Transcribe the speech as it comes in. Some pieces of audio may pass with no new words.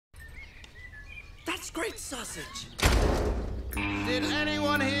great sausage. Did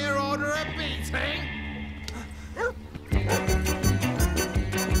anyone here order a beating?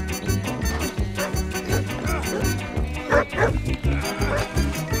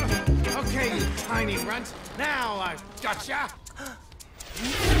 Okay, you tiny runt. Now I've gotcha.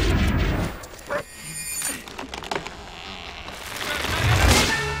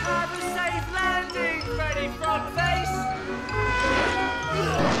 Have a safe landing, Freddy Frogface!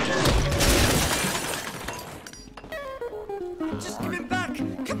 Just give him back!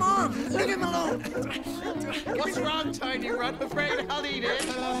 Come on, leave him alone! What's wrong, tiny runt? Afraid I'll eat it?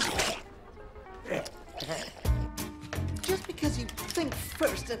 Just because you think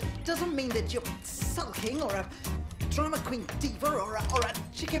first doesn't mean that you're sulking or a drama queen diva or a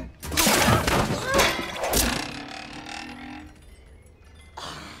chicken.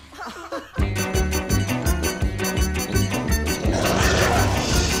 Oh,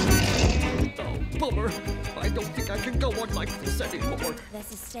 bummer. I don't think I can go on like this anymore.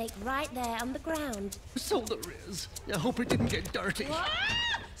 There's a stake right there on the ground. So there is. I hope it didn't get dirty. Ah!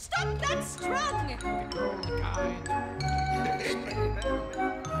 Stop that strung!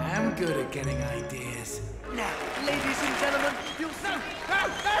 I'm good at getting ideas. Now, ladies and gentlemen,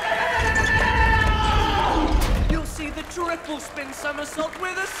 you'll see the triple spin somersault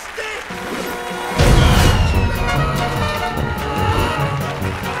with a stick!